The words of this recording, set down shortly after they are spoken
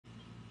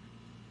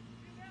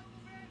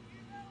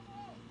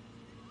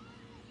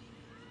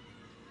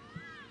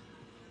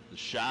The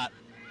shot,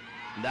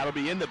 and that'll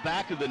be in the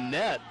back of the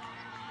net.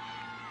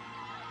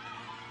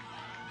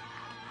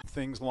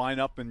 Things line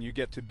up and you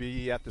get to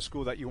be at the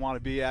school that you want to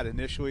be at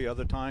initially.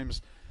 Other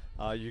times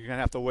you're going to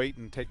have to wait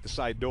and take the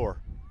side door.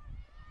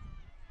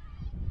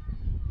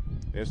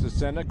 This is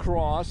sent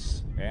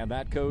across, and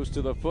that goes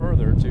to the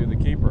further to the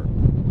keeper.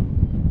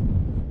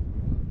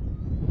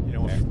 You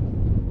know,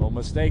 little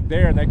mistake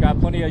there, and they got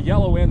plenty of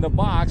yellow in the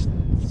box.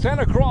 Sent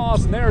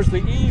across, and there's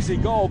the easy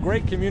goal.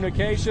 Great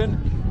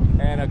communication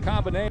and a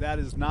combination. That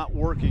is not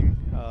working.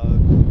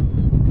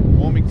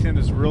 Wilmington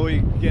is really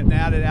getting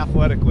at it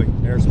athletically.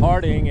 There's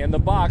Harding in the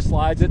box,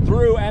 slides it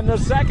through, and the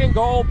second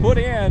goal put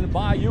in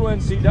by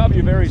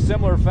UNCW. Very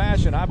similar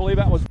fashion. I believe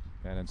that was.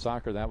 And in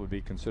soccer, that would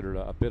be considered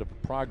a bit of a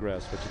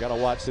progress. But you got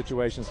to watch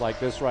situations like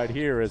this right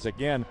here. Is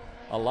again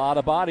a lot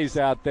of bodies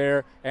out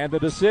there, and the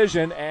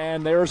decision.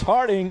 And there's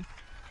Harding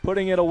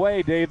putting it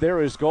away. Dave,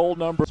 there is goal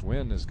number.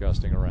 Wind is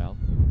gusting around.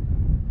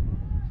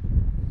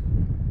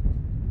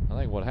 I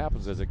think what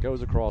happens is it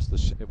goes across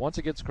the once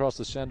it gets across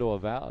the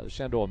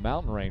Shenandoah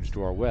mountain range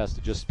to our west,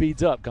 it just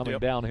speeds up coming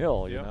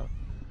downhill. You know.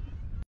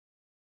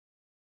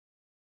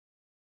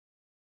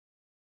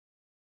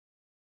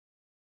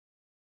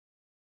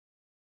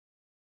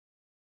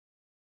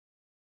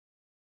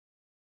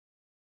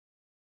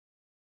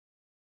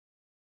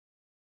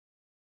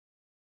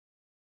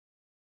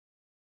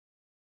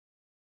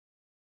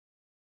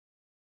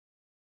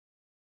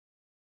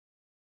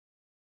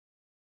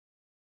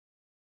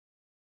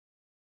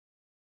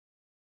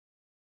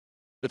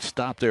 Good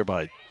stop there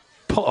by,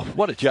 oh,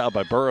 what a job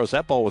by Burrows.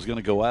 That ball was going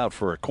to go out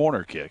for a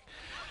corner kick.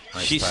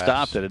 Nice she pass.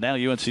 Stopped it, and now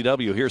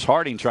UNCW. Here's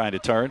Harding trying to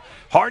turn.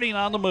 Harding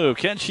on the move.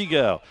 Can she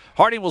go?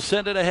 Harding will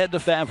send it ahead to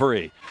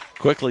Favre.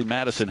 Quickly,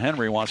 Madison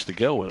Henry wants to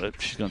go with it.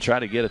 She's going to try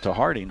to get it to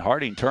Harding.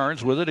 Harding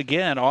turns with it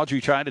again. Audrey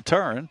trying to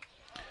turn.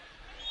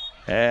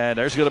 And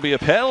there's going to be a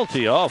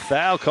penalty. Oh,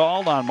 foul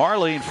called on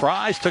Marlene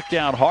Fries. Took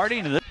down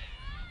Harding. And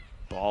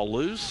ball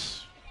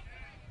loose.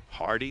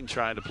 Harding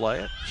trying to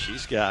play it.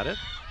 She's got it.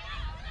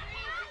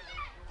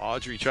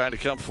 Audrey trying to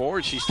come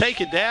forward. She's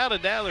taken down,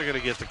 and now they're going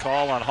to get the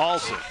call on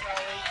Halsey.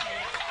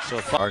 So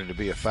starting to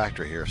be a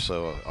factor here,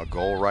 so a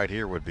goal right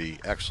here would be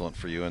excellent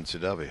for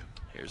UNCW.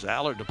 Here's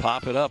Allard to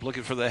pop it up,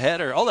 looking for the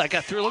header. Oh, that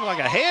got through, looked like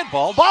a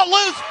handball. Ball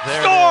loose,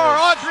 there score,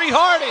 Audrey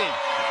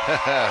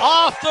Harding.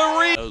 Off the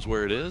read. Knows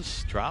where it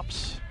is,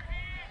 drops.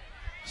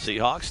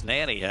 Seahawks,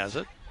 Nanny has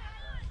it.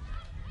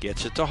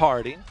 Gets it to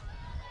Harding.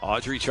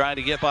 Audrey trying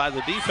to get by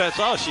the defense.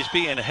 Oh, she's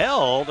being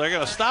held. They're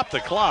going to stop the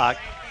clock.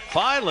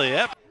 Finally,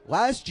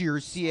 last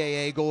year's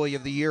CAA Goalie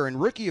of the Year and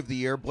Rookie of the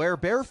Year, Blair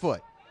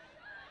Barefoot.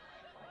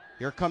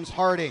 Here comes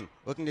Harding,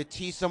 looking to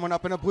tee someone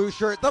up in a blue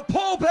shirt. The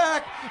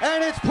pullback,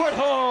 and it's put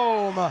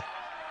home.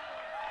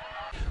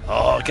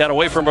 Oh, got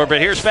away from her,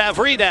 but here's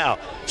Favre now.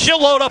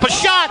 She'll load up a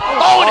shot.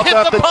 Oh, it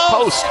hit the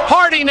post.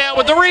 Harding now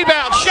with the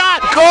rebound.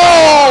 Shot.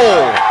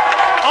 Goal!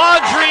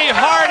 Audrey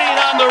Harding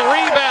on the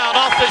rebound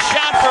off the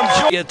shot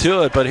from George. Get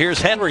to it, but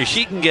here's Henry.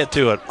 She can get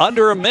to it.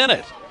 Under a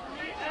minute.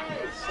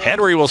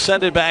 Henry will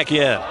send it back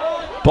in.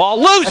 Ball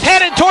loose,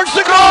 headed towards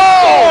the goal.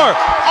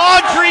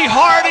 Audrey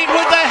Harding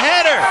with the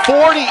header.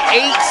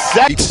 48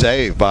 seconds.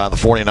 Save by the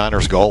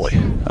 49ers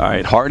goalie. All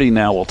right, Harding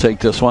now will take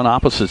this one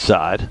opposite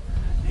side.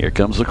 Here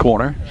comes the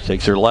corner.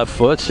 Takes her left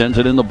foot, sends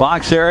it in the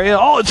box area.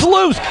 Oh, it's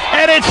loose,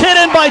 and it's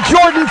hidden by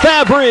Jordan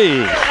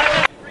Favre.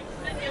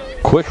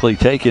 Quickly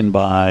taken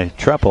by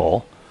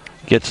Treppel.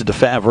 Gets it to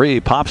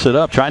Favre, pops it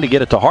up, trying to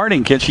get it to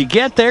Harding. Can she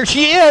get there?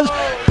 She is.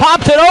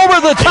 Pops it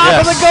over the top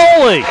of the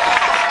goalie.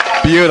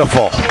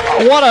 Beautiful.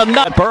 What a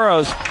nut.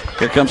 Burrows.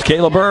 Here comes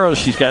Kayla Burrows.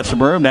 She's got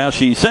some room now.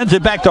 She sends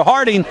it back to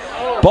Harding.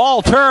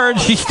 Ball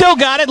turns. She still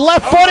got it.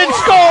 Left footed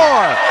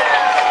score.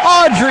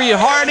 Audrey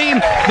Harding,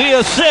 the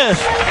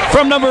assist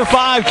from number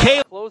 5,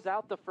 Kayla. Close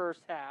out the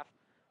first half.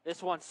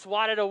 This one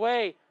swatted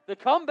away. The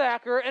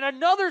comebacker and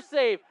another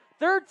save.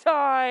 Third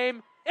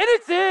time, and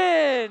it's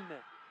in.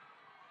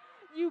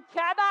 You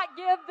cannot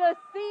give the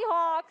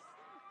Seahawks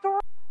 3.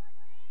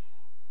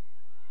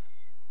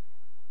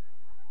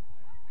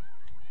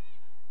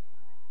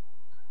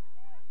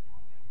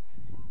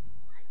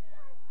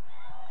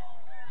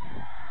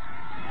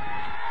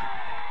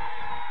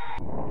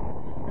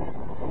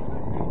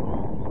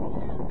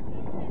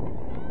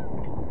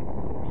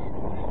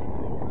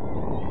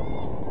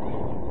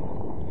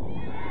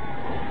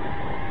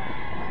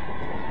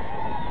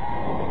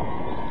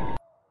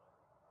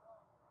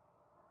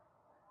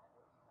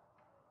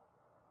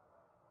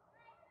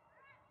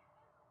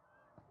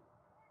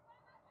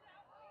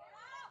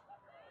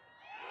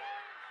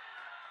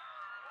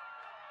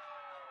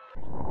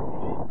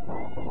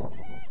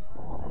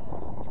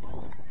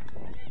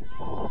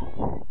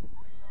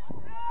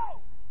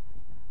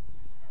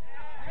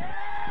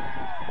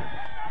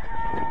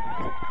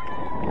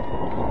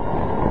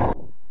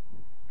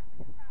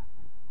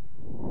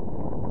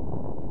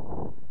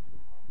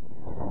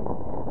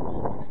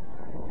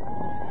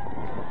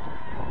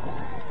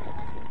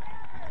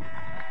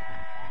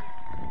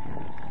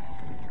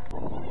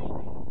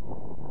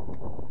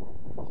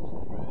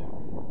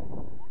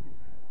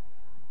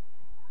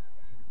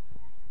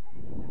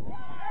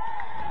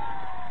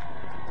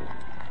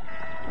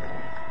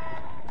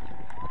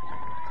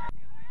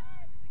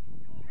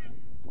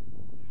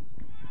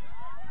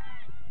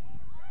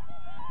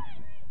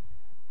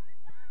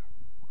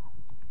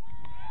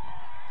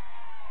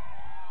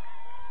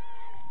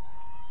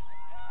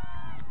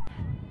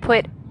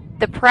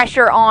 the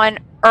pressure on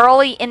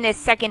early in this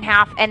second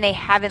half, and they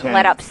haven't 10,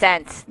 let up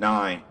since.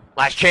 9.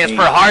 Last chance 8,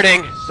 for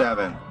Harding.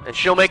 7. And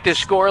she'll make this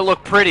score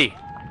look pretty.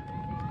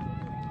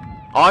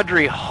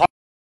 Audrey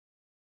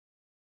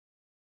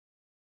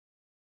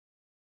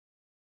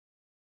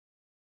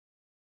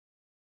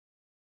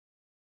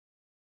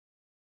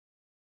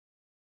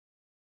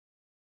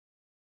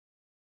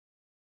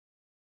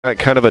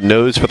kind of a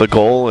nose for the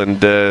goal,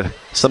 and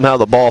somehow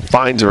the ball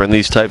finds her in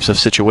these types of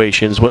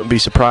situations. Wouldn't be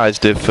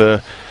surprised if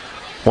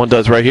one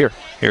does right here.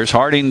 Here's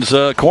Harding's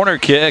corner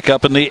kick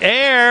up in the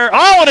air.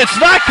 Oh, and it's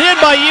knocked in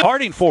by you.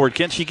 Harding forward.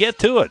 Can she get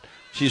to it?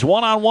 She's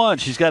one-on-one.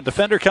 She's got a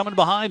defender coming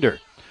behind her.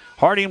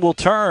 Harding will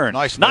turn.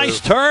 Nice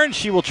turn.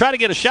 She will try to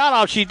get a shot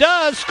off. She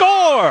does.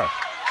 Score!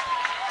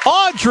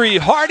 Audrey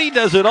Harding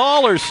does it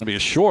all. Or be a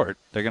short.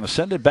 They're going to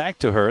send it back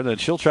to her. Then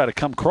she'll try to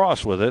come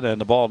cross with it, and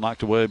the ball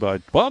knocked away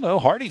by. Well, no.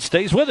 Harding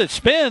stays with it.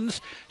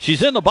 Spins.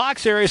 She's in the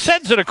box area.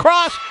 Sends it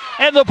across,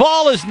 and the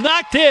ball is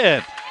knocked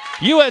in.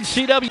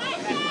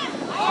 UNCW.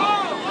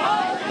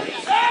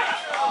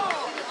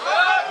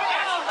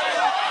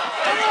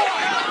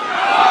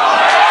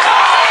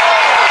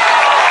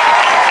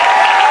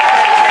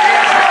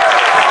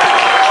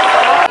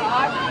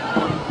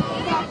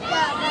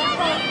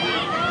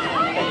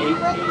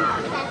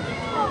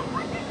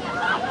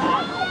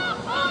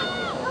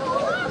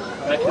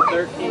 Back to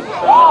 13.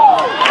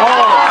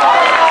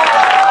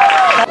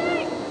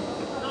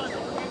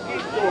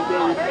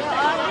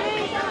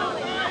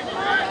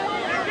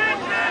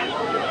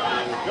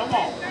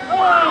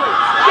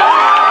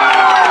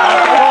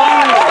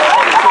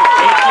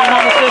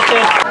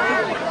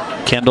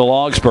 Kendall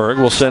Augsburg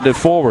will send it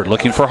forward,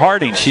 looking for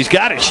Harding. She's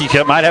got it. She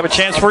might have a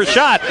chance for a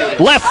shot.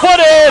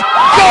 Left-footed.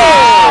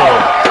 Goal!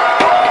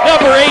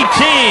 Number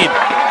 18,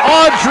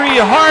 Audrey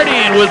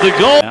Harding with the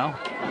goal. Now,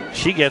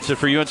 she gets it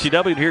for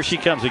UNCW, and here she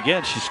comes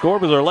again. She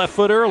scored with her left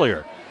foot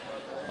earlier.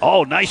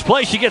 Oh, nice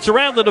play. She gets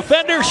around the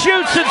defender,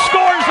 shoots, and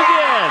scores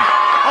again.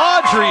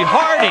 Audrey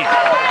Harding,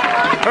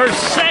 her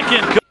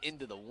second goal.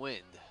 into the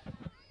wind.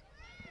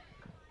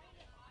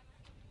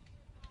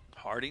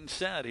 Harding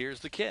set. Here's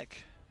the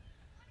kick.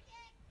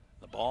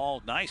 The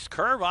ball, nice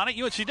curve on it.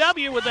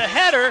 UNCW with the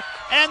header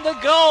and the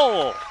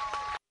goal.